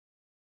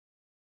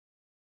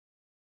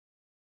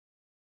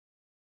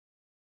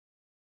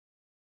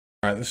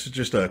Alright, this is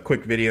just a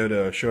quick video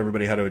to show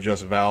everybody how to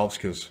adjust valves,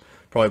 because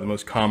probably the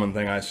most common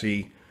thing I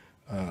see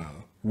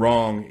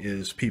wrong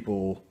is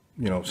people,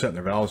 setting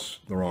their valves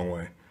the wrong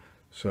way.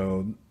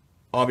 So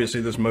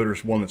obviously this motor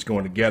is one that's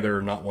going together,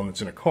 not one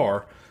that's in a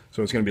car,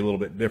 so it's going to be a little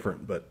bit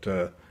different, but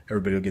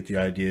everybody will get the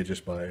idea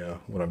just by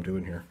what I'm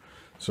doing here.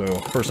 So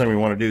first thing we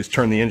want to do is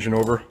turn the engine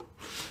over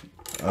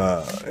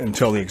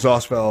until the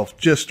exhaust valve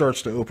just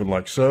starts to open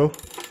like so.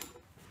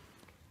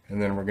 And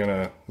then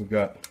we've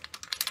got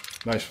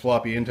nice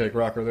floppy intake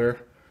rocker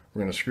there. We're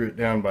going to screw it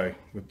down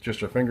with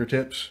just our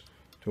fingertips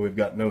till we've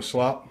got no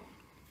slop.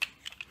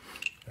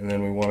 And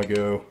then we want to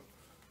go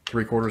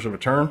 3/4 of a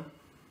turn,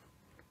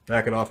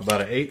 back it off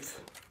about 1/8,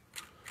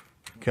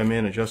 come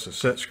in, adjust the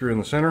set screw in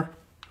the center,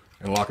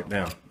 and lock it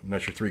down. And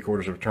that's your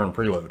 3/4 of a turn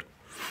preload.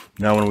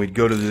 Now when we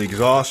go to the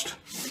exhaust,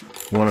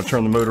 we want to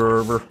turn the motor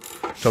over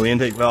till the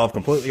intake valve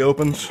completely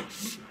opens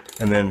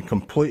and then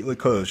completely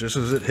closed. Just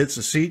as it hits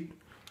the seat,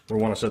 we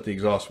want to set the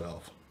exhaust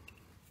valve.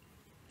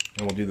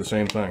 And we'll do the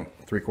same thing.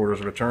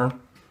 3/4 of a turn,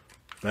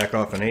 back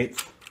off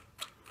 1/8,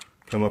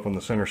 come up on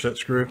the center set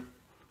screw,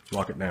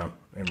 lock it down,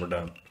 and we're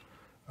done.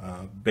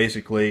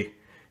 Basically,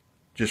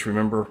 just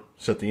remember,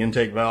 set the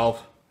intake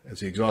valve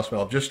as the exhaust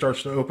valve just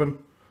starts to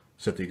open,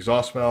 set the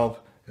exhaust valve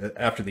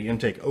after the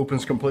intake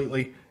opens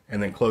completely,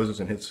 and then closes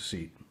and hits the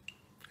seat.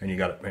 And you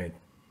got it made.